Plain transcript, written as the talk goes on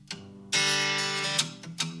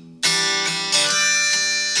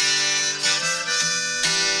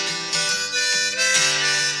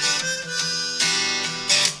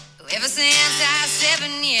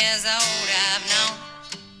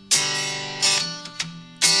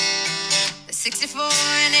64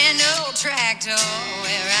 and an old tractor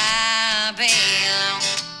where I belong.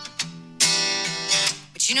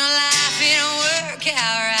 But you know life, it don't work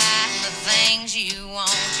out right. The things you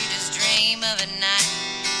want, you just dream of at night.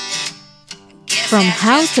 From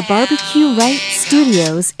How to Barbecue Right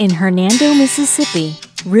Studios in Hernando, Mississippi,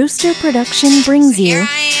 Rooster Production brings you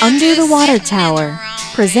Under the Water Tower,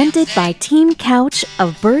 presented by Team Couch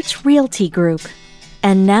of Birch Realty Group.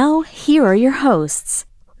 And now, here are your hosts,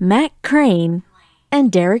 Matt Crane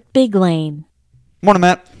and Derek Biglane. Morning,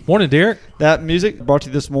 Matt. Morning, Derek. That music brought to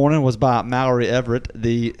you this morning was by Mallory Everett,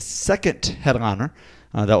 the second headliner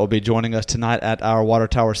that will be joining us tonight at our Water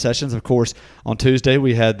Tower sessions. Of course, on Tuesday,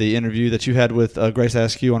 we had the interview that you had with Grace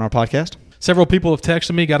Askew on our podcast. Several people have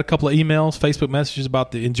texted me, got a couple of emails, Facebook messages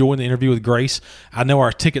about enjoying the interview with Grace. I know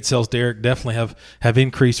our ticket sales, Derek, definitely have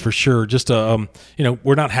increased for sure. Just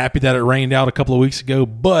we're not happy that it rained out a couple of weeks ago,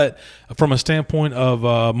 but from a standpoint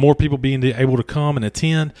of more people being able to come and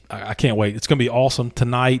attend, I can't wait. It's going to be awesome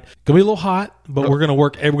tonight. It's going to be a little hot, but we're going to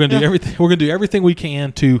work. We're going to do everything. We're going to do everything we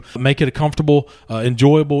can to make it a comfortable,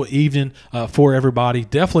 enjoyable evening for everybody.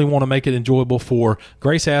 Definitely want to make it enjoyable for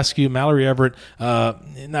Grace Askew, Mallory Everett.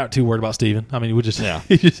 Not too worried about Stephen. I mean, he can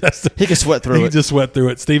sweat through it. He can just sweat through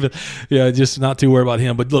it. Stephen, just not too worried about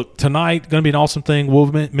him. But look, tonight going to be an awesome thing. We'll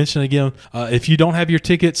mention again, if you don't have your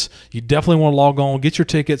tickets, you definitely want to log on, get your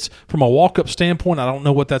tickets. From a walk-up standpoint, I don't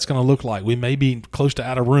know what that's going to look like. We may be close to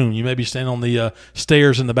out of room. You may be standing on the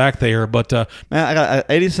stairs in the back there. But man, I got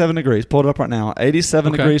 87 degrees. Pulled it up right now.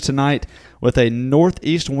 87 degrees tonight with a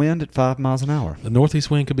northeast wind at 5 miles an hour. The northeast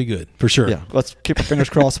wind could be good, for sure. Yeah, let's keep our fingers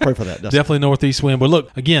crossed. Pray for that. Definitely northeast wind. But look,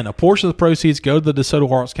 again, a portion of the proceeds go to the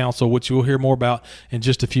DeSoto Arts Council, which you'll hear more about in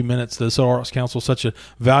just a few minutes. The DeSoto Arts Council is such a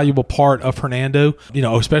valuable part of Hernando,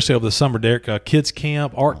 especially over the summer, Derek. Kids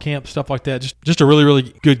camp, art camp, stuff like that. Just a really,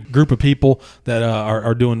 really good group of people that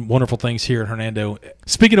are doing wonderful things here in Hernando.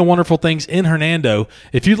 Speaking of wonderful things in Hernando,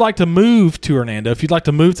 if you'd like to move to Hernando, if you'd like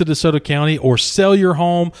to move to DeSoto County or sell your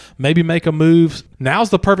home, maybe make a move, now's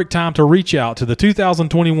the perfect time to reach out to the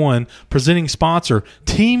 2021 presenting sponsor,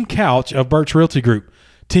 Team Couch of Birch Realty Group.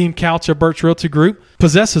 Team Couch of Birch Realty Group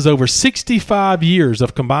possesses over 65 years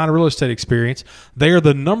of combined real estate experience. They are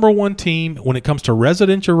the number one team when it comes to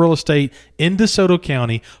residential real estate in DeSoto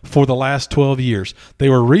County for the last 12 years. They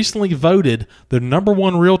were recently voted the number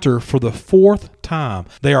one realtor for the fourth time.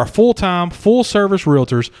 They are full-time, full-service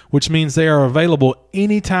realtors, which means they are available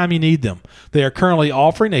anytime you need them. They are currently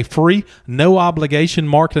offering a free, no-obligation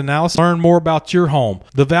market analysis. Learn more about your home,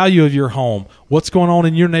 the value of your home, what's going on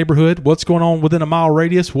in your neighborhood, what's going on within a mile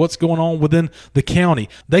radius, what's going on within the county.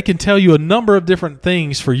 They can tell you a number of different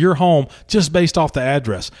things for your home just based off the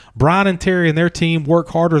address. Brian and Terry and their team work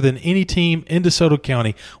harder than any team in DeSoto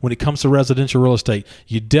County when it comes to residential real estate.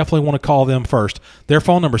 You definitely want to call them first. Their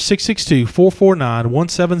phone number is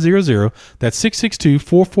 662-449-1700. That's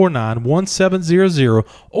 662-449-1700.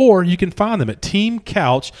 Or you can find them at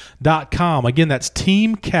teamcouch.com. Again, that's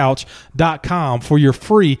teamcouch.com for your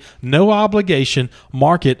free, no obligation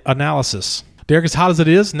market analysis. Derek, as hot as it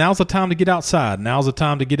is, now's the time to get outside. Now's the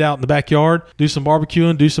time to get out in the backyard, do some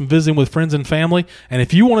barbecuing, do some visiting with friends and family. And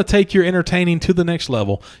if you want to take your entertaining to the next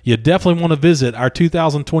level, you definitely want to visit our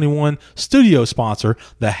 2021 studio sponsor,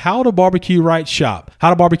 the How to Barbecue Right Shop.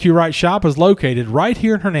 How to Barbecue Right Shop is located right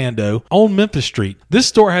here in Hernando on Memphis Street. This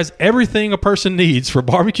store has everything a person needs for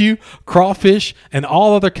barbecue, crawfish, and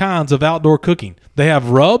all other kinds of outdoor cooking. They have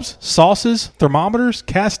rubs, sauces, thermometers,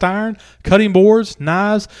 cast iron, cutting boards,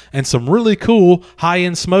 knives, and some really cool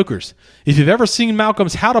high-end smokers. If you've ever seen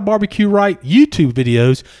Malcolm's How to Barbecue Right YouTube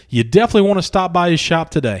videos, you definitely want to stop by his shop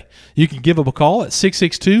today. You can give him a call at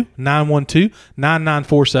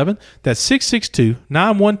 662-912-9947. That's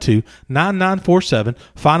 662-912-9947.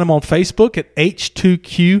 Find him on Facebook at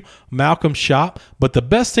H2Q Malcolm Shop. But the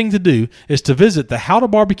best thing to do is to visit the How to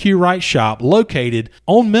Barbecue Right Shop located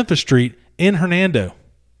on Memphis Street in Hernando.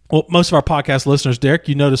 Well, most of our podcast listeners, Derek,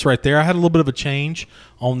 you notice right there, I had a little bit of a change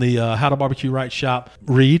on the How to Barbecue Right Shop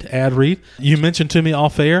ad read. You mentioned to me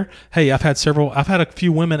off air, hey, I've had a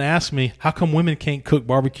few women ask me, how come women can't cook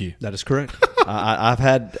barbecue? That is correct. I've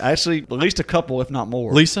had actually at least a couple, if not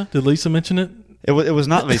more. Lisa? Did Lisa mention it? It was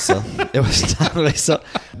not Lisa. It was not Lisa.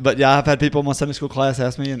 But yeah, I've had people in my Sunday school class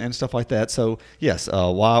ask me and stuff like that. So yes,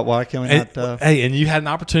 why can we not? Hey, and you had an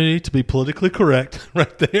opportunity to be politically correct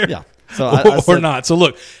right there. Yeah. So or not. So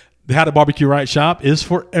look, the How to Barbecue Right Shop is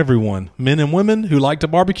for everyone. Men and women who like to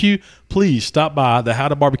barbecue, please stop by the How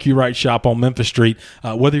to Barbecue Right Shop on Memphis Street.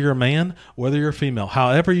 Whether you're a man, whether you're a female,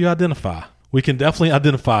 however you identify, we can definitely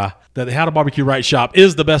identify that the How to Barbecue Right Shop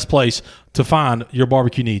is the best place to find your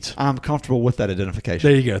barbecue needs. I'm comfortable with that identification.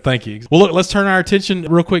 There you go. Thank you. Well, look, let's turn our attention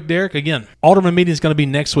real quick, Derek. Again, Alderman meeting is going to be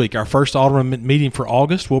next week, our first Alderman meeting for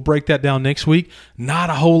August. We'll break that down next week. Not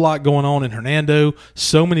a whole lot going on in Hernando.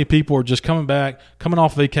 So many people are just coming back, coming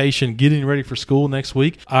off vacation, getting ready for school next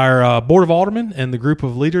week. Our Board of Aldermen and the group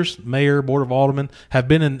of leaders, Mayor, Board of Aldermen, have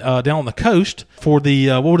been down on the coast for the,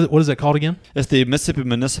 what is that called again? It's the Mississippi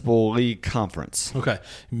Municipal League Conference. Okay.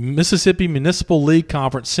 Mississippi Municipal League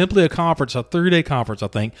Conference, simply a conference, a 3-day conference, I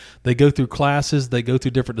think. They go through classes. They go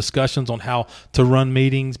through different discussions on how to run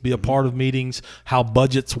meetings, be a part of meetings, how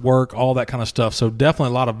budgets work, all that kind of stuff. So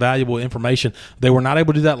definitely a lot of valuable information. They were not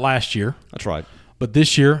able to do that last year. That's right. But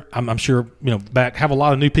this year, I'm sure, have a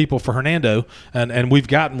lot of new people for Hernando, and we've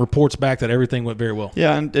gotten reports back that everything went very well.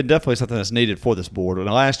 Yeah, and definitely something that's needed for this board. And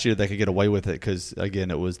last year they could get away with it because,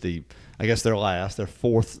 again, it was the start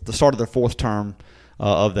of their fourth term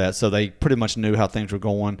of that. So they pretty much knew how things were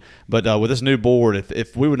going. But with this new board,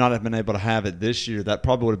 if we would not have been able to have it this year, that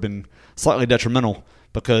probably would have been slightly detrimental.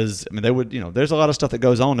 Because, they would, there's a lot of stuff that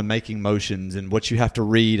goes on in making motions and what you have to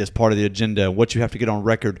read as part of the agenda, what you have to get on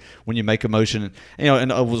record when you make a motion,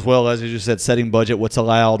 and as well as you said, setting budget, what's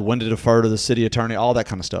allowed, when to defer to the city attorney, all that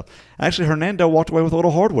kind of stuff. Actually, Hernando walked away with a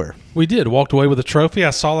little hardware. We did. Walked away with a trophy. I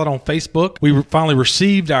saw that on Facebook. We finally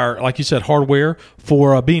received our, like you said, hardware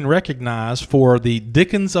for being recognized for the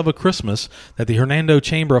Dickens of a Christmas that the Hernando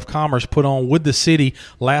Chamber of Commerce put on with the city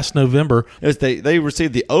last November. They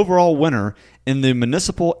received the overall winner in the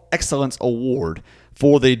Municipal Excellence Award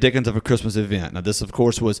for the Dickens of a Christmas event. Now, this, of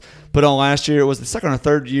course, was put on last year. It was the second or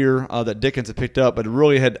third year that Dickens had picked up, but it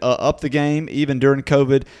really had upped the game even during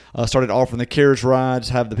COVID. Started offering the carriage rides,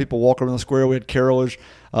 have the people walk around the square. We had carolers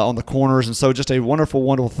on the corners, and so just a wonderful,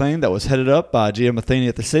 wonderful thing that was headed up by Gia Matheny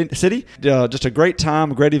at the city. Just a great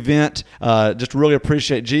time, a great event. Just really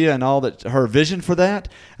appreciate Gia and all that her vision for that,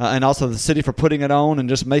 and also the city for putting it on and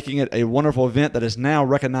just making it a wonderful event that is now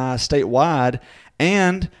recognized statewide,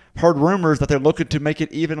 and heard rumors that they're looking to make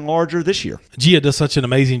it even larger this year. Gia does such an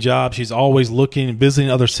amazing job. She's always looking,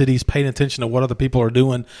 visiting other cities, paying attention to what other people are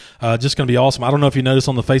doing. Just going to be awesome. I don't know if you noticed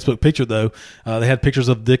on the Facebook picture, though, they had pictures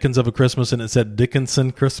of Dickens of a Christmas, and it said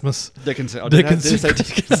Dickinson Christmas. Dickinson. They didn't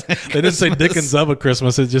say Dickens of a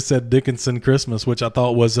Christmas. It just said Dickinson Christmas, which I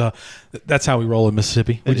thought was, that's how we roll in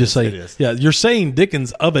Mississippi. We just say, yeah, you're saying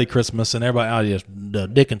Dickens of a Christmas, and everybody, yes,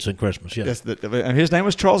 Dickinson Christmas. Yeah. Yes, and his name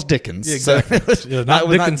was Charles Dickens. Yeah, exactly. So yeah, not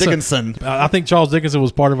Dickinson. I think Charles Dickinson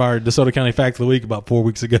was part of our DeSoto County Fact of the Week about 4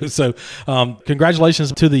 weeks ago. So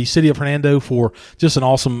congratulations to the city of Hernando for just an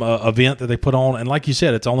awesome event that they put on. And like you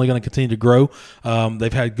said, it's only going to continue to grow.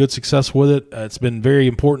 They've had good success with it. It's been very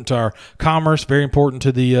important to our commerce, very important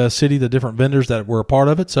to the city, the different vendors that were a part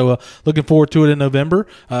of it. So looking forward to it in November.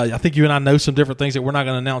 I think you and I know some different things that we're not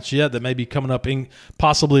going to announce yet that may be coming up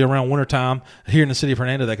possibly around wintertime here in the city of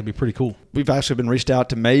Hernando. That could be pretty cool. We've actually been reached out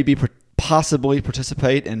to maybe possibly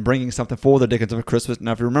participate in bringing something for the Dickens of a Christmas.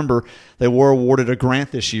 Now, if you remember, they were awarded a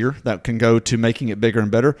grant this year that can go to making it bigger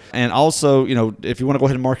and better. And also, if you want to go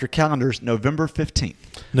ahead and mark your calendars, November 15th.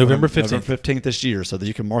 November 15th. November 15th this year, so that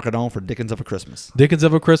you can mark it on for Dickens of a Christmas. Dickens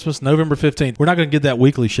of a Christmas, November 15th. We're not going to get that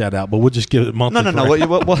weekly shout out, but we'll just give it monthly. No.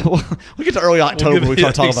 We'll get to early October. We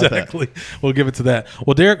talk about that. Exactly. We'll give it to that.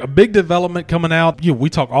 Well, Derek, a big development coming out. We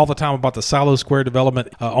talk all the time about the Silo Square development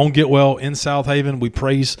on Getwell in South Haven. We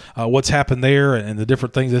praise what's happened there and the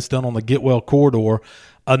different things that's done on the Getwell corridor.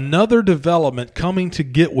 Another development coming to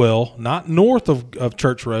Getwell, not north of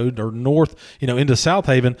Church Road or north, into South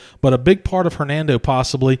Haven, but a big part of Hernando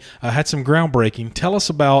possibly, had some groundbreaking. Tell us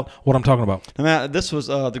about what I'm talking about. Now, this was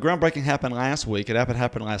the groundbreaking happened last week. It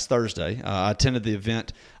happened last Thursday. I attended the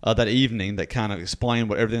event that evening that kind of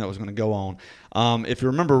explained everything that was going to go on. If you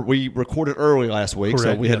remember, we recorded early last week,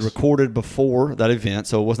 Correct, so we had recorded before that event,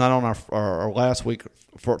 so it was not on our last week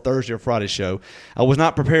for Thursday or Friday show. I was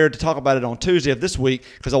not prepared to talk about it on Tuesday of this week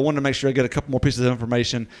because I wanted to make sure I get a couple more pieces of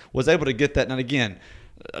information, was able to get that. And again,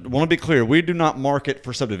 I want to be clear, we do not market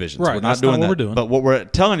for subdivisions. Right, we're not doing what that. we're doing. But what we're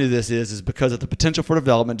telling you this is because of the potential for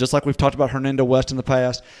development, just like we've talked about Hernando West in the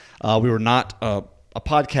past. We were not a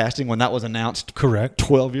podcasting when that was announced. Correct.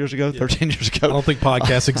 12 years ago, 13 years ago. I don't think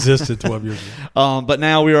podcasts existed 12 years ago. But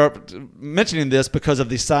now we are mentioning this because of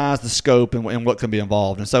the size, the scope, and what can be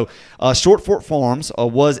involved. And so Short Fork Farms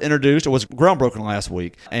was introduced, or was groundbroken last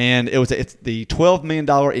week, and it's the $12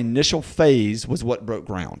 million initial phase was what broke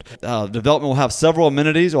ground. The development will have several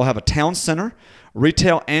amenities. It will have a town center,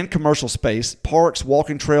 retail and commercial space, parks,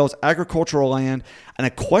 walking trails, agricultural land, an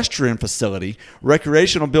equestrian facility,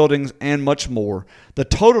 recreational buildings, and much more. The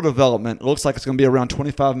total development looks like it's going to be around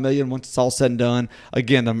 $25 million once it's all said and done.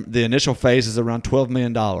 Again, the initial phase is around $12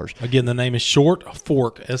 million. Again, the name is Short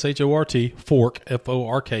Fork, S-H-O-R-T, Fork,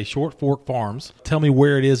 F-O-R-K, Short Fork Farms. Tell me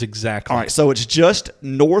where it is exactly. All right, so it's just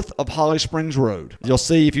north of Holly Springs Road. You'll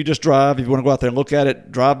see if you just drive, if you want to go out there and look at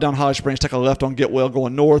it, drive down Holly Springs, take a left on Getwell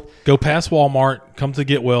going north. Go past Walmart, come to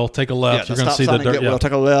Getwell, take a left. Yeah, you're going to see the dirt. Getwell,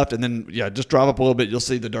 take a left, and then just drive up a little bit. You'll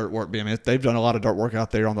see the dirt work. I mean, they've done a lot of dirt work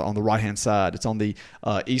out there on the right-hand side. It's on the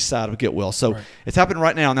east side of Getwell. So It's happening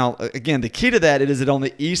right now. Now, again, the key to that is on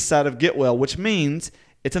the east side of Getwell, which means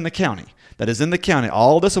it's in the county. That is in the county.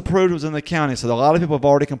 All this approved was in the county. So a lot of people have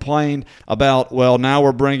already complained about, well, now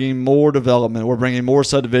we're bringing more development. We're bringing more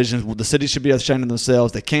subdivisions. Well, the city should be ashamed of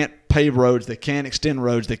themselves. They can't pave roads. They can't extend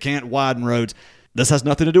roads. They can't widen roads. This has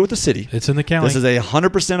nothing to do with the city. It's in the county. This is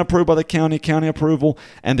 100% approved by the county approval.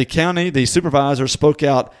 And the supervisor spoke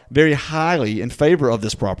out very highly in favor of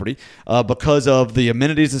this property because of the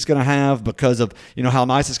amenities it's going to have, because of how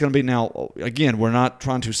nice it's going to be. Now, again, we're not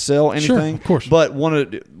trying to sell anything. Sure, of course. But one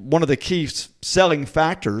of the key selling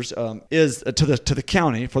factors is to the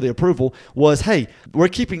county for the approval was, hey, we're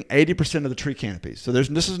keeping 80% of the tree canopies. So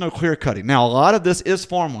this is no clear cutting. Now, a lot of this is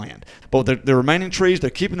farmland, but the remaining trees, they're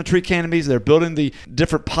keeping the tree canopies. They're building the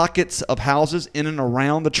different pockets of houses in and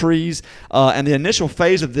around the trees. And the initial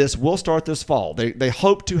phase of this will start this fall. They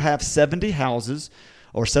hope to have 70 houses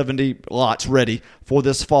or 70 lots ready for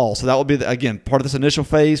this fall. So that will be, again, part of this initial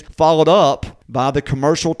phase, followed up by the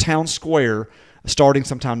commercial town square starting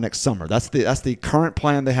sometime next summer. That's the current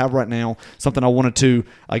plan they have right now. Something I wanted to,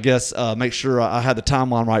 I guess, make sure I had the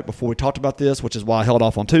timeline right before we talked about this, which is why I held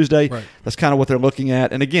off on Tuesday. Right. That's kind of what they're looking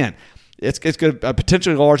at. And again, it's good, a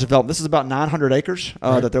potentially large development. This is about 900 acres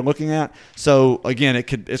that they're looking at. So again,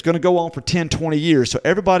 it's going to go on for 10, 20 years. So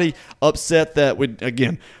everybody upset that we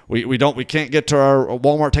can't get to our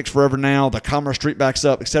Walmart, takes forever now. The Commerce Street backs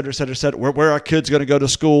up, et cetera, et cetera, et cetera. Where our kids going to go to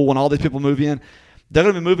school when all these people move in? They're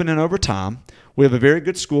going to be moving in over time. We have a very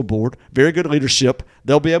good school board, very good leadership.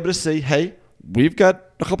 They'll be able to see, hey, we've got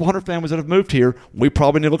a couple hundred families that have moved here. We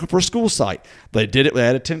probably need to look for a school site. They did it. They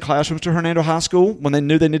added 10 classrooms to Hernando High School when they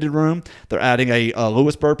knew they needed room. They're adding a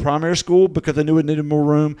Lewisburg Primary School because they knew it needed more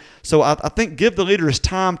room. So I think give the leaders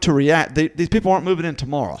time to react. These people aren't moving in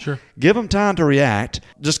tomorrow. Sure. Give them time to react.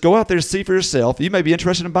 Just go out there and see for yourself. You may be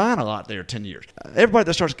interested in buying a lot there in 10 years. Everybody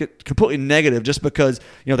that starts to get completely negative just because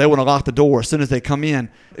they want to lock the door as soon as they come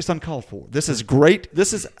in, it's uncalled for. This is great.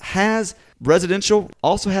 Has residential,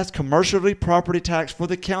 also has commercially property tax for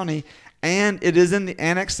the county, and it is in the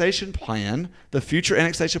annexation plan, the future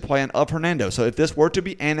annexation plan of Hernando. So if this were to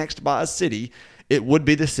be annexed by a city, it would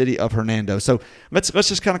be the city of Hernando. So let's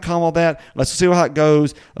just kind of calm all that. Let's see how it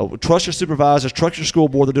goes. Trust your supervisors, trust your school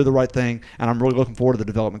board to do the right thing, and I'm really looking forward to the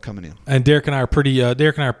development coming in. And Derek and I are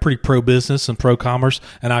pretty pro business and pro commerce,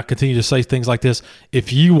 and I continue to say things like this.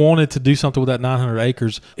 If you wanted to do something with that 900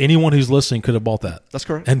 acres, anyone who's listening could have bought that. That's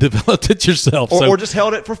correct. And developed it yourself. Or just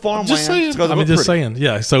held it for farmland. Just saying.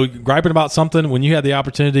 Yeah. So griping about something when you had the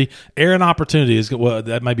opportunity, air and opportunity is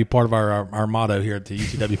that may be part of our motto here at the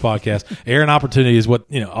UTW podcast. Air and opportunity is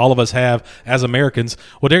what all of us have as Americans.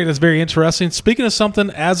 Well, Derek, that's very interesting. Speaking of something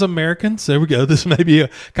as Americans, there we go. This may be a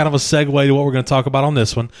kind of a segue to what we're going to talk about on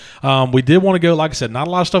this one. We did want to go, like I said, not a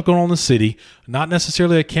lot of stuff going on in the city, not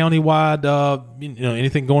necessarily a countywide,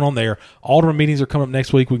 anything going on there. Alderman meetings are coming up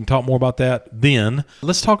next week. We can talk more about that then.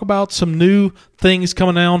 Let's talk about some new things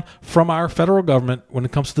coming down from our federal government when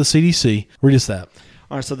it comes to the CDC. Read us that.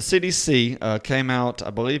 All right, so the CDC came out, I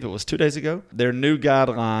believe it was 2 days ago, their new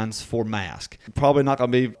guidelines for masks. Probably not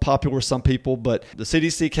going to be popular with some people, but the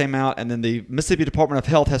CDC came out, and then the Mississippi Department of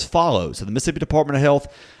Health has followed. So the Mississippi Department of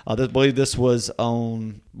Health, I believe this was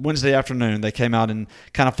on Wednesday afternoon, they came out and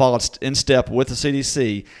kind of followed in step with the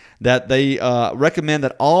CDC that they recommend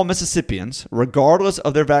that all Mississippians, regardless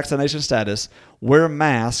of their vaccination status, wear a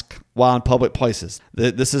mask while in public places.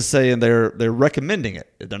 This is saying they're recommending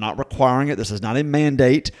it. They're not requiring it. This is not a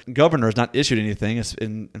mandate. Governor has not issued anything.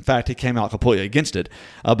 In fact, he came out completely against it.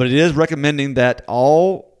 But it is recommending that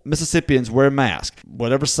all Mississippians wear a mask.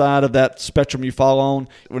 Whatever side of that spectrum you fall on,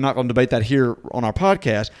 we're not going to debate that here on our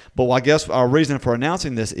podcast. But I guess our reason for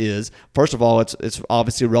announcing this is, first of all, it's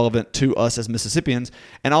obviously relevant to us as Mississippians.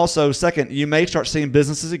 And also, second, you may start seeing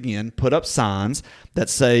businesses again put up signs that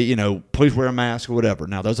say, please wear a mask or whatever.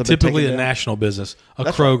 Now, those have been typically taken a down. National business,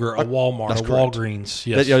 That's Kroger, right. a Walmart, That's a correct. Walgreens.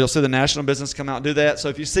 Yes. You'll see the national business come out and do that. So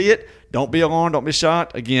if you see it, don't be alarmed, don't be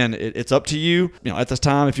shocked. Again, it's up to you, at this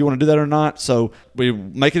time if you want to do that or not. So we're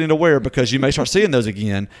making it aware because you may start seeing those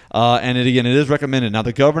again. And it is recommended. Now,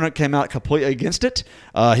 the governor came out completely against it.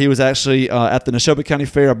 He was actually at the Neshoba County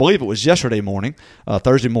Fair, I believe it was yesterday morning,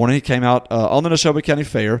 Thursday morning. He came out on the Neshoba County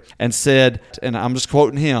Fair and said, and I'm just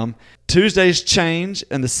quoting him, Tuesday's change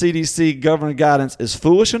in the CDC governor guidance is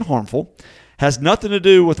foolish and harmful, has nothing to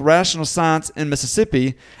do with rational science in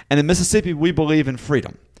Mississippi, and in Mississippi we believe in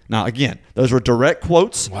freedom. Now, again, those were direct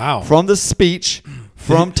quotes from the speech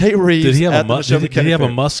from Tate Reeves. Did he have a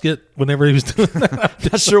musket whenever he was doing that? I'm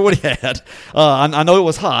not sure what he had. I know it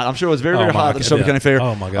was hot. I'm sure it was very, very hot at the Neshoba County Fair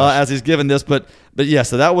as he's given this. But yeah,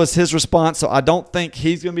 so that was his response. So I don't think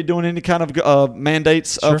he's going to be doing any kind of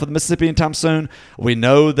mandates for the Mississippi anytime soon. We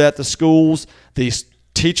know that the schools, these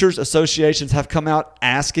teachers associations have come out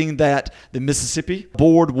asking that the Mississippi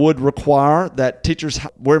board would require that teachers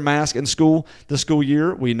wear masks in school this school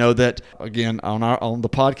year. We know that, again, on the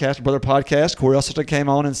podcast, Brother Podcast, Corey Elsterton came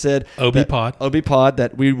on and said OB Pod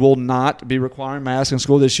that we will not be requiring masks in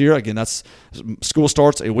school this year. Again, that's school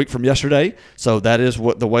starts a week from yesterday, so that is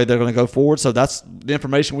the way they're going to go forward. So that's the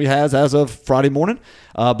information we have as of Friday morning.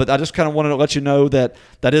 But I just kind of wanted to let you know that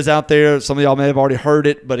is out there. Some of y'all may have already heard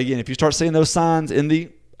it, but again, if you start seeing those signs in the,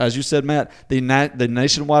 as you said, Matt, the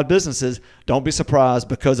nationwide businesses, don't be surprised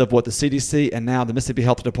because of what the CDC and now the Mississippi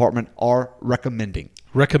Health Department are recommending.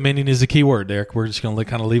 Recommending is the key word, Derek. We're just going to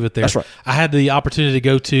kind of leave it there. That's right. I had the opportunity to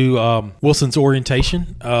go to Wilson's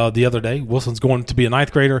orientation the other day. Wilson's going to be a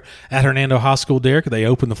ninth grader at Hernando High School, Derek. They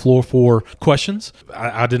opened the floor for questions.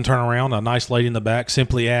 I didn't turn around. A nice lady in the back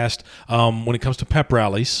simply asked, when it comes to pep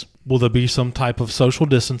rallies, will there be some type of social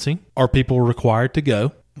distancing? Are people required to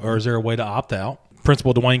go? Or is there a way to opt out?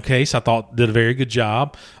 Principal Dwayne Case, I thought, did a very good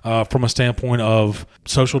job from a standpoint of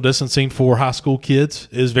social distancing for high school kids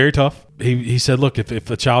is very tough. He said, look,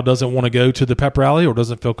 if a child doesn't want to go to the pep rally or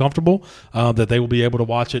doesn't feel comfortable, that they will be able to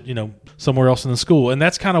watch it, somewhere else in the school. And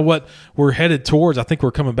that's kind of what we're headed towards. I think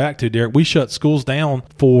we're coming back to, Derek. We shut schools down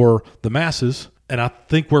for the masses. And I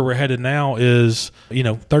think where we're headed now is,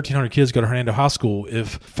 1,300 kids go to Hernando High School.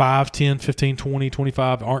 If 5, 10, 15, 20,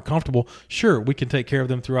 25 aren't comfortable, sure, we can take care of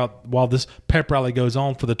them throughout while this pep rally goes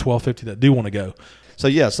on for the 1,250 that do want to go.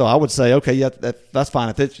 So I would say, okay, yeah, that's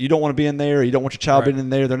fine. If you don't want to be in there, you don't want your child being in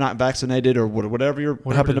there, they're not vaccinated or whatever you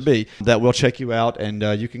happen to be, that will check you out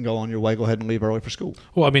and you can go on your way. Go ahead and leave early for school.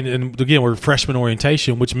 Well, I mean, and again, we're freshman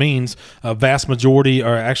orientation, which means a vast majority,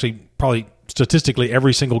 or actually probably statistically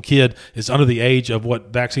every single kid is under the age of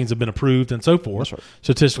what vaccines have been approved and so forth. That's right.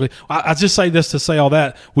 Statistically, I just say this to say all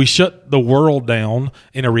that. We shut the world down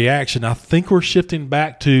in a reaction. I think we're shifting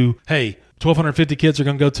back to, hey, 1,250 kids are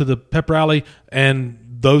going to go to the pep rally, and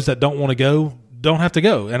those that don't want to go don't have to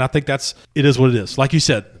go. And I think it is what it is. Like you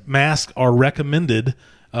said, masks are recommended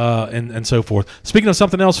and so forth. Speaking of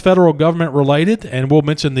something else federal government related, and we'll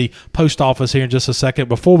mention the post office here in just a second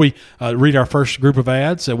before we read our first group of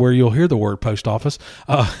ads where you'll hear the word post office,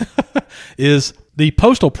 is the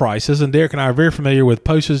postal prices. And Derek and I are very familiar with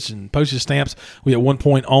postage and postage stamps. We at one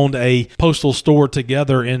point owned a postal store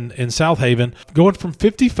together in South Haven, going from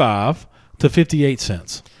 55 to 58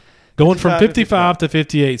 cents. Going from 55 to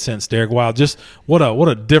 58 cents, Derek. Wow, just what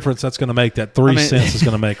a difference that's going to make. That 3 cents is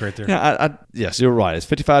going to make right there. Yeah, yes, you're right. It's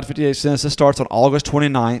 55 to 58 cents. This starts on August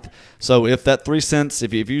 29th. So if that 3 cents,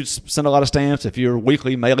 if you send a lot of stamps, if you're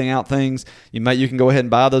weekly mailing out things, you can go ahead and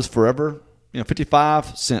buy those forever.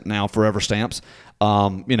 55 cent now forever stamps.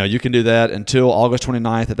 You can do that until August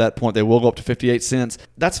 29th. At that point, they will go up to 58 cents.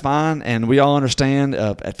 That's fine, and we all understand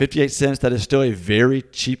at 58 cents, that is still a very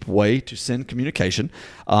cheap way to send communication.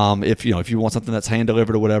 If you want something that's hand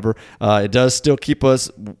delivered or whatever, it does still keep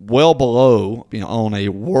us well below, on a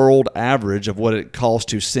world average of what it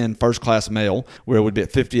costs to send first class mail, where it would be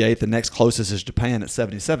at 58. The next closest is Japan at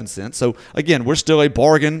 77 cents. So again, we're still a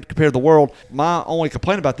bargain compared to the world. My only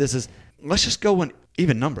complaint about this is, let's just go an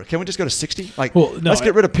even number. Can we just go to 60? Let's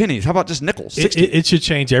get rid of pennies. How about just nickels? 60. It should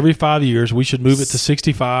change every 5 years. We should move it to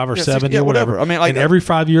 65 or 70 or whatever. I mean, and every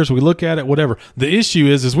 5 years we look at it, whatever. The issue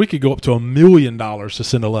is we could go up to $1 million to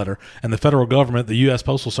send a letter, and the federal government, the U.S.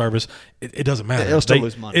 Postal Service, it doesn't matter. It'll still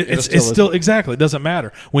lose money. It's still exactly. It doesn't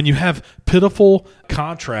matter when you have pitiful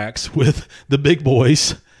contracts with the big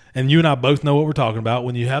boys. And you and I both know what we're talking about.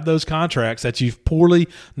 When you have those contracts that you've poorly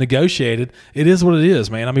negotiated, it is what it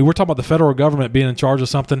is, man. I mean, we're talking about the federal government being in charge of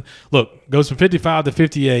something. Look, goes from 55 to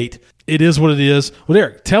 58. It is what it is. Well,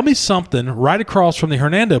 Eric, tell me something right across from the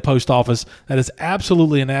Hernando post office that is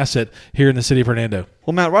absolutely an asset here in the city of Hernando.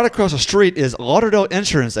 Well, Matt, right across the street is Lauderdale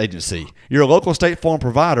Insurance Agency, your local State Farm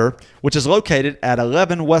provider, which is located at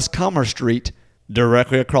 11 West Commerce Street,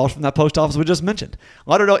 directly across from that post office we just mentioned.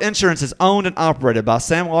 Lauderdale Insurance is owned and operated by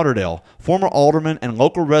Sam Lauderdale, former alderman and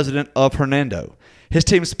local resident of Hernando. His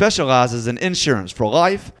team specializes in insurance for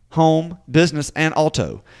life, home, business, and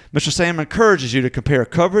auto. Mr. Sam encourages you to compare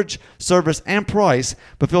coverage, service, and price,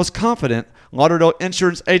 but feels confident Lauderdale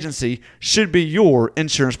Insurance Agency should be your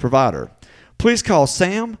insurance provider. Please call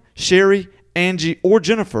Sam, Sherry, Angie, or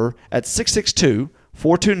Jennifer at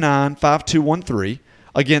 662-429-5213.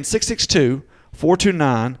 Again,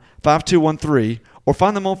 662-429-5213, or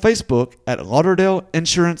find them on Facebook at Lauderdale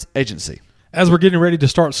Insurance Agency. As we're getting ready to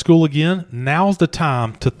start school again, now's the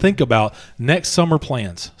time to think about next summer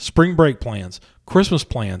plans, spring break plans, Christmas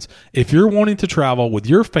plans. If you're wanting to travel with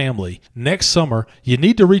your family next summer, you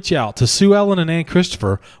need to reach out to Sue Ellen and Ann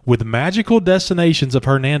Christopher with Magical Destinations of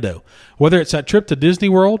Hernando. Whether it's that trip to Disney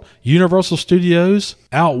World, Universal Studios,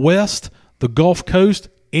 out west, the Gulf Coast,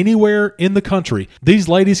 anywhere in the country, these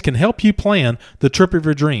ladies can help you plan the trip of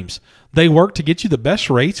your dreams. They work to get you the best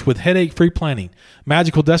rates with headache-free planning.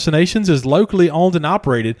 Magical Destinations is locally owned and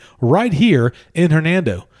operated right here in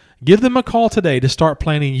Hernando. Give them a call today to start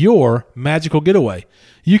planning your magical getaway.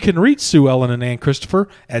 You can reach Sue Ellen and Ann Christopher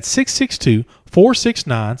at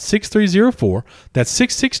 662-469-6304. That's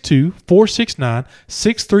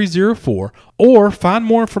 662-469-6304. Or find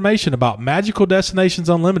more information about Magical Destinations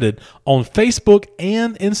Unlimited on Facebook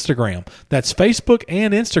and Instagram. That's Facebook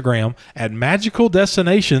and Instagram at Magical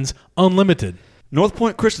Destinations Unlimited. North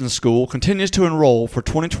Point Christian School continues to enroll for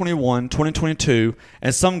 2021-2022,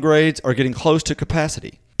 and some grades are getting close to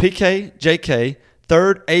capacity. PK, JK,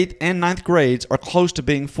 3rd, 8th, and 9th grades are close to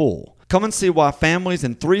being full. Come and see why families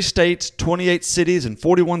in 3 states, 28 cities, and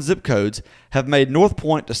 41 zip codes have made North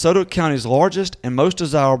Point DeSoto County's largest and most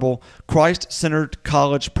desirable Christ-centered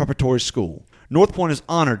college preparatory school. North Point is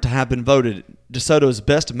honored to have been voted DeSoto's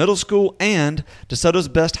best middle school and DeSoto's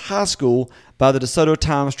best high school by the DeSoto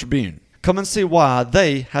Times-Tribune. Come and see why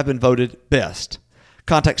they have been voted best.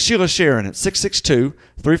 Contact Sheila Sharon at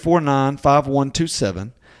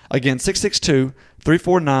 662-349-5127. Again,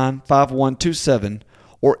 662-349-5127.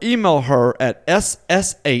 Or email her at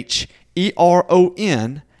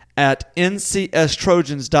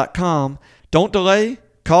sscheron@ncstrojans.com. Don't delay.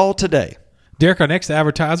 Call today. Derek, our next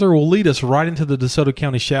advertiser, will lead us right into the DeSoto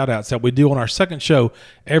County shout-outs that we do on our second show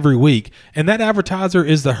every week. And that advertiser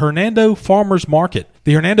is the Hernando Farmers Market.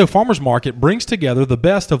 The Hernando Farmers Market brings together the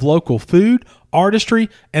best of local food,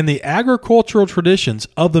 artistry, and the agricultural traditions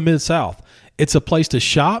of the Mid-South. It's a place to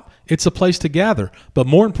shop, it's a place to gather, but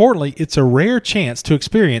more importantly, it's a rare chance to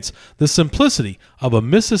experience the simplicity of a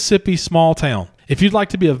Mississippi small town. If you'd like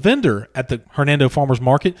to be a vendor at the Hernando Farmers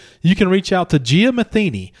Market, you can reach out to Gia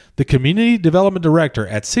Matheny, the Community Development Director,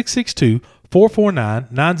 at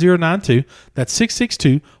 662-449-9092. That's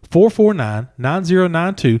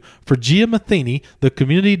 662-449-9092 for Gia Matheny, the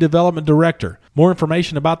Community Development Director. More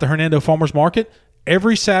information about the Hernando Farmers Market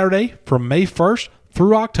every Saturday from May 1st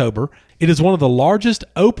through October. It is one of the largest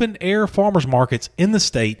open-air farmers markets in the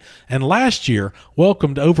state, and last year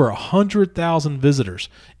welcomed over 100,000 visitors.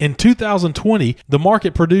 In 2020, the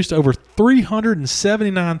market produced over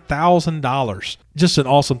 $379,000. Just an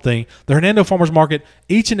awesome thing. The Hernando Farmers Market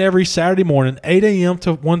each and every Saturday morning, 8 a.m.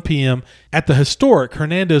 to 1 p.m. at the historic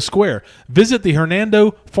Hernando Square. Visit the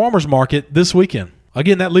Hernando Farmers Market this weekend.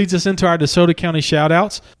 Again, that leads us into our DeSoto County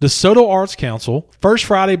shout-outs. DeSoto Arts Council, First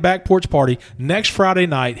Friday Back Porch Party, next Friday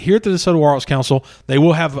night here at the DeSoto Arts Council. They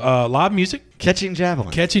will have live music. Catching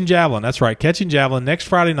Javelin. Catching Javelin, that's right. Catching Javelin next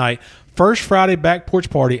Friday night. First Friday Back Porch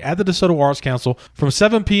Party at the DeSoto Arts Council from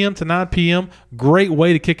 7 p.m. to 9 p.m. Great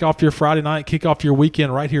way to kick off your Friday night, kick off your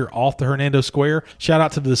weekend right here off the Hernando Square. Shout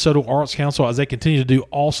out to the DeSoto Arts Council as they continue to do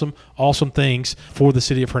awesome, awesome things for the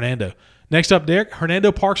city of Hernando. Next up, Derek,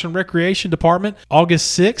 Hernando Parks and Recreation Department,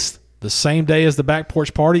 August 6th, the same day as the Back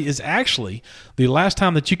Porch Party, is actually the last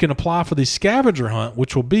time that you can apply for the scavenger hunt,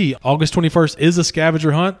 which will be August 21st is a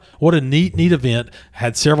scavenger hunt. What a neat event.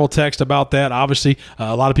 Had several texts about that. Obviously,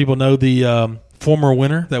 a lot of people know the former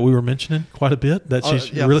winner that we were mentioning quite a bit. That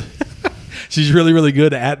she's really... She's really, really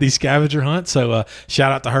good at the scavenger hunt. So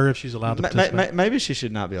shout out to her if she's allowed to participate. Maybe she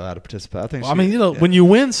should not be allowed to participate. I think. When you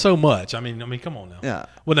win so much, I mean, come on now. Yeah.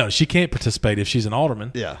 Well, no, she can't participate if she's an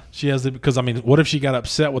alderman. Yeah. She has because what if she got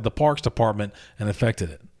upset with the Parks Department and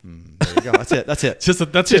affected it? There you go. That's it. That's it. She's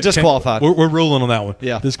disqualified. We're ruling on that one.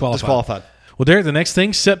 Yeah. Disqualified. Well, Derek, the next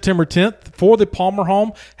thing, September 10th, for the Palmer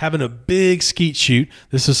home, having a big skeet shoot.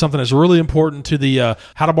 This is something that's really important to the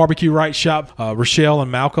How to Barbecue Right shop. Rochelle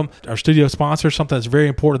and Malcolm, our studio sponsors, something that's very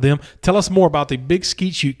important to them. Tell us more about the big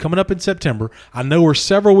skeet shoot coming up in September. I know we're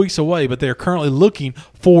several weeks away, but they're currently looking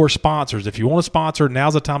for sponsors. If you want to sponsor,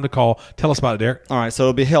 now's the time to call. Tell us about it, Derek. All right, so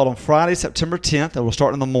it'll be held on Friday, September 10th. It will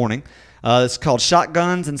start in the morning. It's called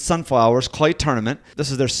Shotguns and Sunflowers Clay Tournament.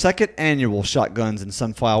 This is their second annual Shotguns and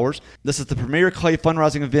Sunflowers. This is the premier clay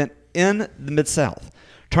fundraising event in the Mid-South.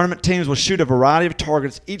 Tournament teams will shoot a variety of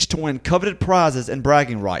targets, each to win coveted prizes and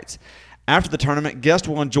bragging rights. After the tournament, guests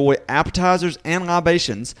will enjoy appetizers and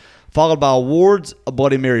libations, followed by awards, a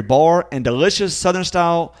Bloody Mary bar, and delicious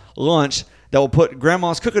Southern-style lunch that will put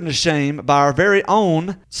Grandma's cooking to shame by our very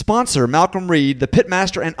own sponsor, Malcolm Reed, the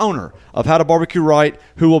pitmaster and owner of How to Barbecue Right,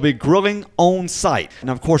 who will be grilling on site. And,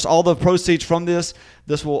 of course, all the proceeds from this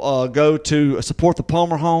will go to support the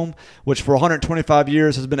Palmer home, which for 125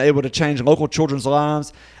 years has been able to change local children's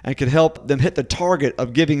lives and can help them hit the target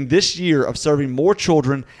of giving this year of serving more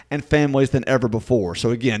children and families than ever before. So,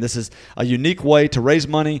 again, this is a unique way to raise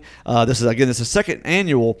money. This is second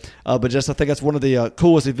annual, but just I think that's one of the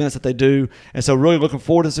coolest events that they do. And so really looking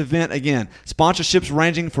forward to this event. Again, sponsorships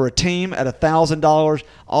ranging for a team at $1,000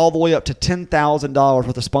 all the way up to $10,000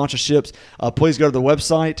 worth of sponsorships. Please go to the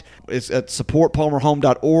website. It's at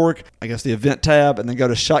supportpalmerhome.org. I guess the event tab, and then go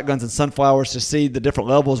to Shotguns and Sunflowers to see the different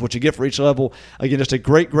levels, what you get for each level. Again, just a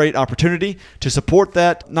great opportunity to support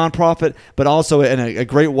that nonprofit, but also in a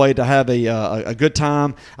great way to have a good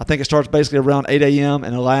time. I think it starts basically around 8 a.m.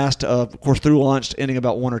 and it'll last, of course, through lunch, ending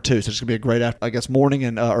about 1 or 2. So it's going to be a great, morning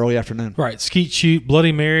and early afternoon. Right. Skeet shoot,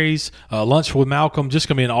 Bloody Marys, lunch with Malcolm. Just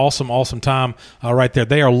going to be an awesome time right there.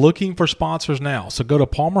 They are looking for sponsors now. So go to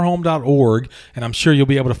palmerhome.org, and I'm sure you'll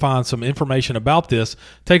be able to find some information about this.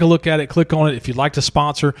 Take a look at it. Click on it. If you'd like to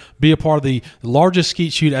sponsor, be a part of the largest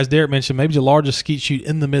skeet shoot, as Derek mentioned, maybe the largest skeet shoot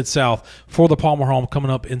in the Mid-South for the Palmer home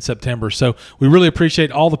coming up in September. So we really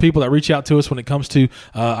appreciate all the people that reach out to us when it comes to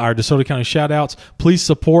our DeSoto County shout-outs. Please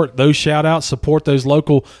support those shout-outs. Support those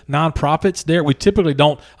local nonprofits. Derek, we typically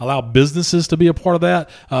don't allow businesses to be a part of that,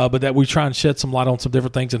 but that we try and shed some light on some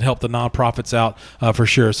different things and help the nonprofits out for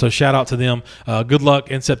sure. So shout out to them. Good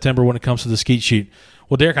luck in September when it comes to the skeet shoot.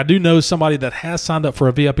 Well, Derek, I do know somebody that has signed up for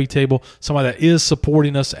a VIP table, somebody that is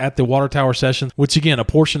supporting us at the Water Tower sessions, which, again, a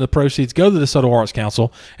portion of the proceeds go to the DeSoto Arts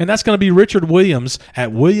Council, and that's going to be Richard Williams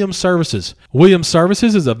at Williams Services. Williams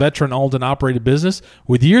Services is a veteran-owned and operated business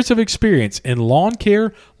with years of experience in lawn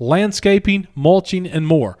care, landscaping, mulching, and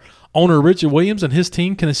more. Owner Richard Williams and his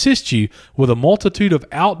team can assist you with a multitude of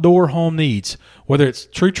outdoor home needs, whether it's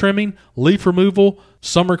tree trimming, leaf removal,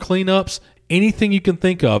 summer cleanups, anything you can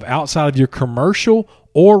think of outside of your commercial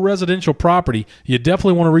or residential property. You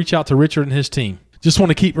definitely want to reach out to Richard and his team. Just want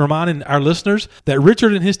to keep reminding our listeners that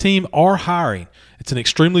Richard and his team are hiring. It's an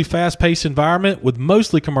extremely fast-paced environment with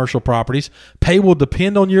mostly commercial properties. Pay will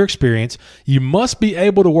depend on your experience. You must be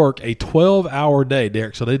able to work a 12-hour day,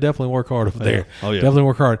 Derek, so they definitely work hard over there. Oh, yeah. Definitely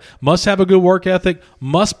work hard. Must have a good work ethic.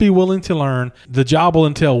 Must be willing to learn. The job will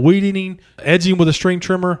entail weed eating, edging with a string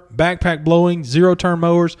trimmer, backpack blowing, zero-turn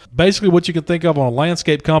mowers. Basically what you can think of on a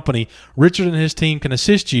landscape company. Richard and his team can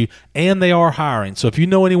assist you, and they are hiring. So if you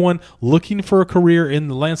know anyone looking for a career in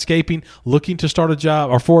the landscaping, looking to start a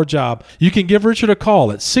job or for a job, you can give Richard a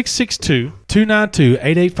call at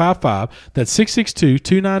 662-292-8855. That's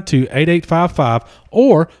 662-292-8855.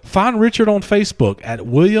 Or find Richard on Facebook at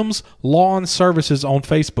Williams Lawn Services on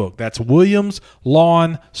Facebook. That's Williams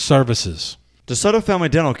Lawn Services. DeSoto Family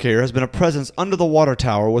Dental Care has been a presence under the water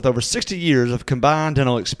tower with over 60 years of combined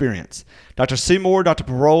dental experience. Dr. Seymour, Dr.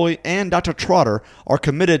 Paroli, and Dr. Trotter are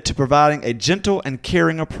committed to providing a gentle and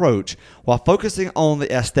caring approach while focusing on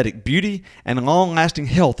the aesthetic beauty and long-lasting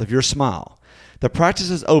health of your smile. The practice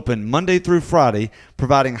is open Monday through Friday,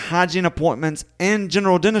 providing hygiene appointments and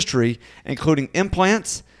general dentistry, including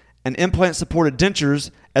implants and implant-supported dentures,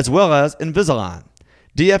 as well as Invisalign.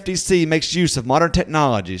 DFDC makes use of modern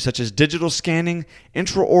technology such as digital scanning,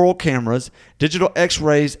 intraoral cameras, digital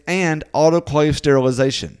x-rays, and autoclave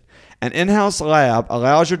sterilization. An in-house lab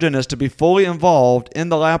allows your dentist to be fully involved in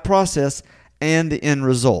the lab process and the end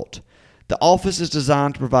result. The office is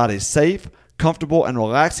designed to provide a safe, comfortable, and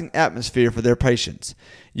relaxing atmosphere for their patients.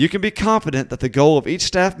 You can be confident that the goal of each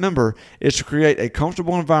staff member is to create a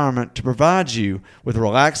comfortable environment to provide you with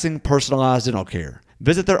relaxing, personalized dental care.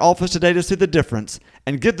 Visit their office today to see the difference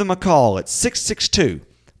and give them a call at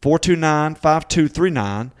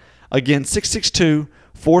 662-429-5239. Again,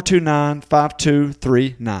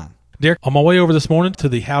 662-429-5239. Derek, on my way over this morning to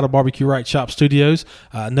the How to Barbecue Right Shop studios,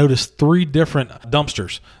 I noticed 3 different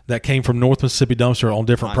dumpsters that came from North Mississippi Dumpster on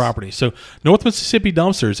different properties. So North Mississippi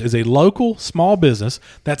Dumpsters is a local small business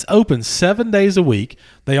that's open 7 days a week.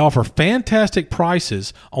 They offer fantastic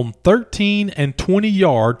prices on 13 and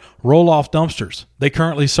 20-yard roll-off dumpsters. They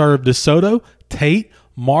currently serve DeSoto, Tate,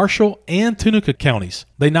 Marshall, and Tunica counties.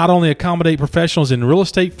 They not only accommodate professionals in real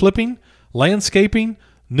estate flipping, landscaping,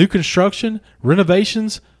 new construction,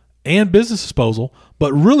 renovations, and business disposal,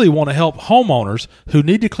 but really want to help homeowners who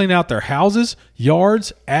need to clean out their houses,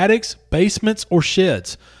 yards, attics, basements, or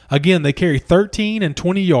sheds. Again, they carry 13 and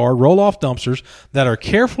 20-yard roll-off dumpsters that are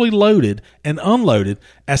carefully loaded and unloaded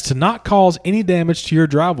as to not cause any damage to your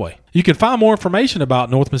driveway. You can find more information about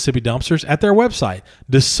North Mississippi Dumpsters at their website,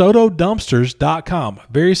 DeSotoDumpsters.com.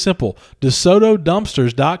 Very simple,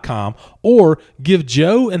 DeSotoDumpsters.com, or give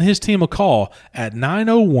Joe and his team a call at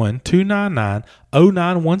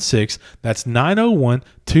 901-299-0916. That's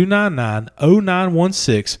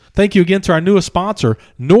 901-299-0916. Thank you again to our newest sponsor,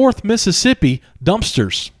 North Mississippi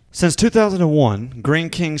Dumpsters. Since 2001, Green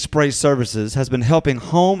King Spray Services has been helping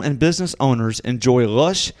home and business owners enjoy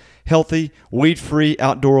lush, healthy, weed-free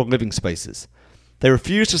outdoor living spaces. They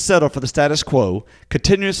refuse to settle for the status quo,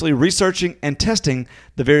 continuously researching and testing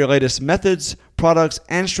the very latest methods, products,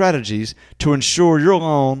 and strategies to ensure your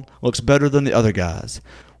lawn looks better than the other guys.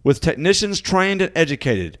 With technicians trained and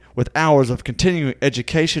educated, with hours of continuing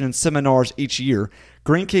education and seminars each year,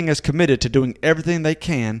 Green King is committed to doing everything they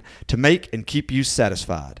can to make and keep you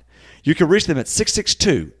satisfied. You can reach them at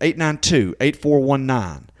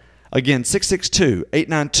 662-892-8419. Again,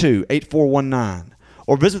 662-892-8419.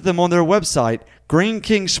 Or visit them on their website,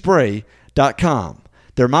 greenkingspray.com.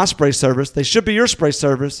 They're my spray service. They should be your spray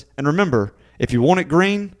service. And remember, if you want it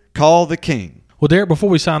green, call the King. Well, Derek, before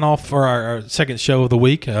we sign off for our second show of the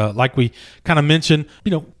week, like we kind of mentioned,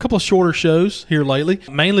 a couple of shorter shows here lately,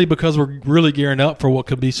 mainly because we're really gearing up for what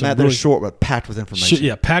could be some Matt, they're short but packed with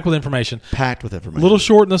information. Packed with information. Packed with information. A little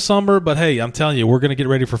short in the summer, but hey, I'm telling you, we're going to get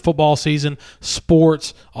ready for football season,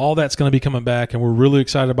 sports, all that's going to be coming back, and we're really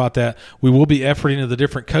excited about that. We will be efforting to the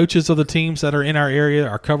different coaches of the teams that are in our area,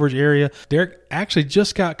 our coverage area. Derek actually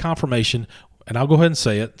just got confirmation, and I'll go ahead and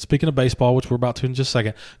say it. Speaking of baseball, which we're about to in just a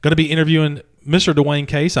second, going to be interviewing Mr. Dwayne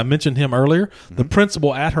Case. I mentioned him earlier, the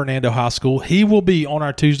principal at Hernando High School. He will be on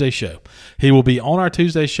our Tuesday show.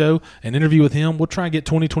 An interview with him. We'll try and get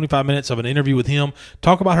 20, 25 minutes of an interview with him,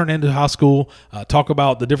 talk about Hernando High School, talk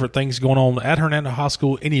about the different things going on at Hernando High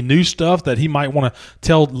School, any new stuff that he might want to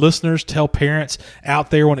tell listeners, tell parents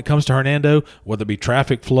out there when it comes to Hernando, whether it be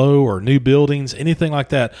traffic flow or new buildings, anything like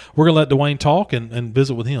that. We're going to let Dwayne talk and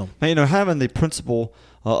visit with him. Now, having the principal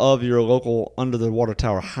of your local Under the Water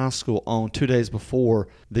Tower High School on 2 days before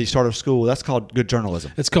the start of school, that's called good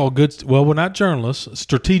journalism. It's called good. Well, we're not journalists.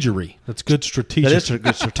 Strategery. That's good strategic. That is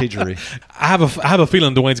good strategery. I have a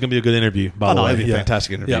feeling Dwayne's going to be a good interview. By the way, it'd be a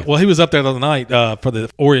fantastic interview. Yeah. Well, he was up there the other night for the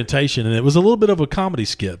orientation, and it was a little bit of a comedy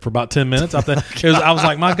skit for about 10 minutes. I was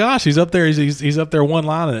like, my gosh, he's up there. He's up there one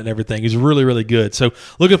lining and everything. He's really, really good. So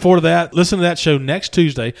looking forward to that. Listen to that show next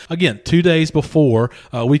Tuesday. Again, 2 days before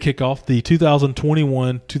we kick off the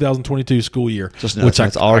 2021-2022 school year. Just know it's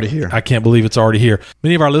already here. I can't believe it's already here.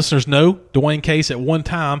 Many of our listeners know Dwayne Case at one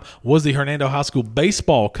time was the Hernando High School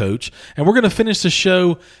baseball coach, and we're going to finish the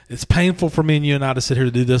show. It's painful for me and you and I to sit here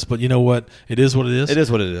to do this, but you know what? It is what it is. It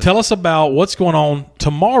is what it is. Tell us about what's going on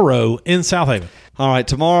tomorrow in Southaven. All right,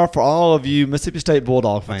 tomorrow for all of you Mississippi State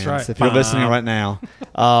Bulldog fans, right. If you're listening right now,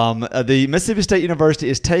 the Mississippi State University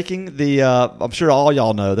is taking the, I'm sure all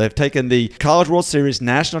y'all know, they've taken the College World Series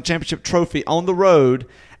National Championship Trophy on the road,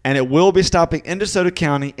 and it will be stopping in DeSoto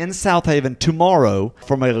County in Southaven tomorrow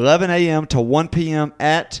from 11 a.m. to 1 p.m.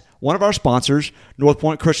 at one of our sponsors, North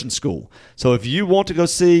Point Christian School. So if you want to go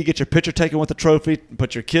get your picture taken with the trophy,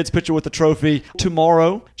 put your kid's picture with the trophy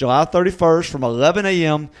tomorrow, July 31st from 11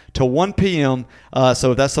 a.m. to 1 p.m. So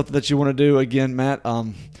if that's something that you want to do, again, Matt,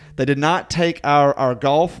 they did not take our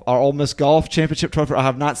Ole Miss Golf Championship trophy. I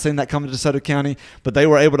have not seen that come to DeSoto County, but they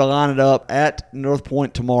were able to line it up at North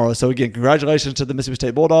Point tomorrow. So again, congratulations to the Mississippi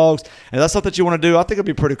State Bulldogs. And if that's something that you want to do, I think it'd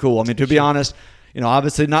be pretty cool. I mean, to be honest,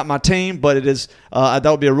 obviously not my team, but it is. That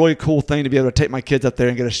would be a really cool thing to be able to take my kids up there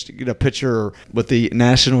and get a picture with the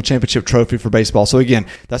national championship trophy for baseball. So again,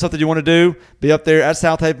 that's something you want to do. Be up there at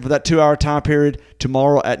Southaven for that 2-hour time period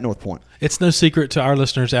tomorrow at North Point. It's no secret to our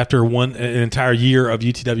listeners after an entire year of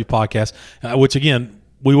UTW podcast, which again,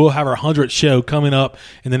 We will have our 100th show coming up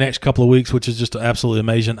in the next couple of weeks, which is just absolutely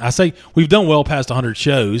amazing. I say we've done well past 100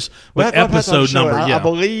 shows, but episode number, I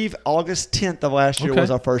believe August 10th of last year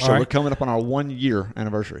was our first show. Right. We're coming up on our 1-year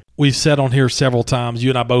anniversary. We've said on here several times,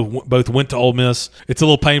 you and I both went to Ole Miss. It's a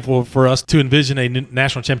little painful for us to envision a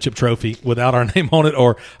national championship trophy without our name on it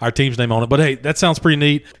or our team's name on it. But hey, that sounds pretty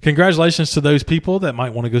neat. Congratulations to those people that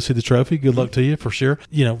might want to go see the trophy. Good luck to you for sure.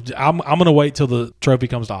 You know, I'm going to wait till the trophy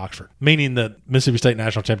comes to Oxford, meaning the Mississippi State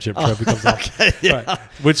national championship trophy comes to Oxford, right,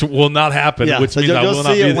 which will not happen. Yeah. Which so means I will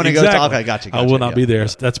not be there. Okay, gotcha. I will not be there.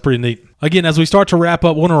 So that's pretty neat. Again, as we start to wrap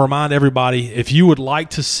up, I want to remind everybody, if you would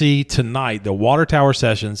like to see tonight the Water Tower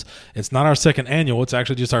Sessions, it's not our second annual. It's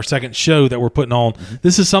actually just our second show that we're putting on. Mm-hmm.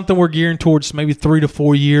 This is something we're gearing towards maybe 3 to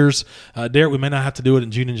 4 years. Derek, we may not have to do it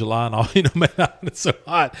in June and July and all. It's so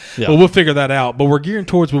hot. Yeah. But we'll figure that out. But we're gearing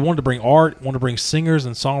towards, we wanted to bring art, want to bring singers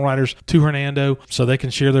and songwriters to Hernando so they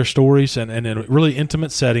can share their stories and in a really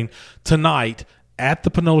intimate setting tonight at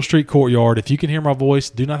the Panola Street Courtyard. If you can hear my voice,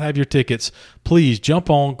 do not have your tickets, please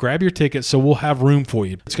jump on, grab your tickets so we'll have room for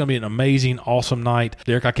you. It's going to be an amazing, awesome night.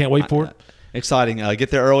 Derek, I can't wait for it. Exciting.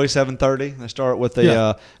 Get there early, 7:30. They start with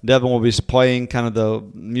the Devin will be playing kind of the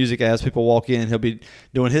music as people walk in. He'll be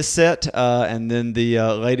doing his set, and then the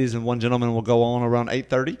ladies and one gentleman will go on around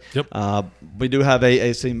 8:30. Yep. We do have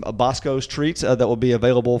some Bosco's treats that will be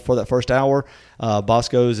available for that first hour.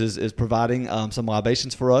 Bosco's is providing some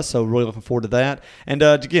libations for us, so really looking forward to that. And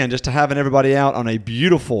again, just to having everybody out on a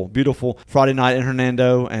beautiful, beautiful Friday night in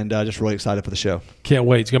Hernando, and just really excited for the show. Can't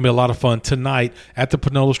wait. It's going to be a lot of fun tonight at the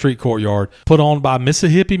Panola Street Courtyard, put on by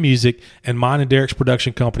Mississippi Music and mine and Derek's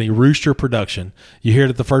production company, Rooster Production. You heard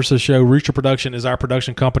at the first of the show, Rooster Production is our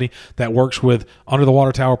production company that works with Under the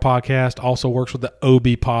Water Tower podcast, also works with the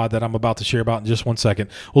OB pod that I'm about to share about in just 1 second.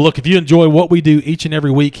 Well, look, if you enjoy what we do each and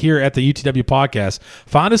every week here at the UTW podcast,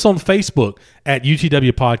 find us on Facebook at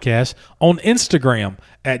UTW Podcast, on Instagram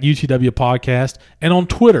at UTW Podcast, and on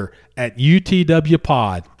Twitter at UTW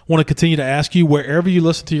Pod. Want to continue to ask you, wherever you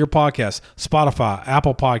listen to your podcast, Spotify,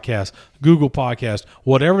 Apple Podcasts, Google Podcasts,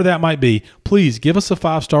 whatever that might be, please give us a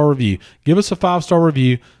 5-star review. Give us a 5-star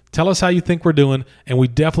review. Tell us how you think we're doing, and we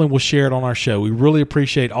definitely will share it on our show. We really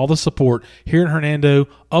appreciate all the support here in Hernando,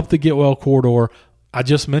 up the Get Well corridor. I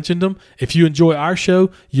just mentioned them. If you enjoy our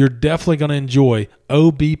show, you're definitely going to enjoy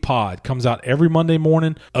OB Pod. Comes out every Monday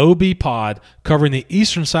morning. OB Pod, covering the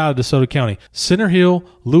eastern side of DeSoto County, Center Hill,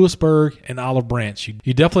 Lewisburg, and Olive Branch.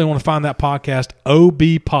 You definitely want to find that podcast,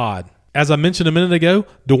 OB Pod. As I mentioned a minute ago,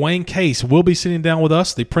 Dwayne Case will be sitting down with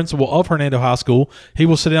us, the principal of Hernando High School. He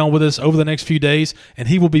will sit down with us over the next few days, and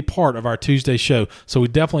he will be part of our Tuesday show. So we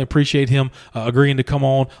definitely appreciate him agreeing to come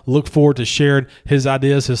on. Look forward to sharing his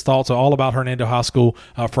ideas, his thoughts all about Hernando High School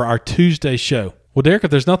for our Tuesday show. Well, Derek,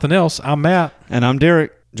 if there's nothing else, I'm Matt. And I'm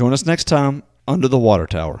Derek. Join us next time under the Water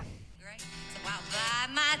Tower.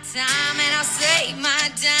 I'll save my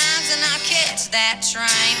dimes and I'll catch that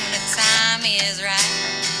train when the time is right.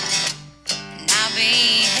 I'll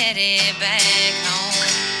be headed back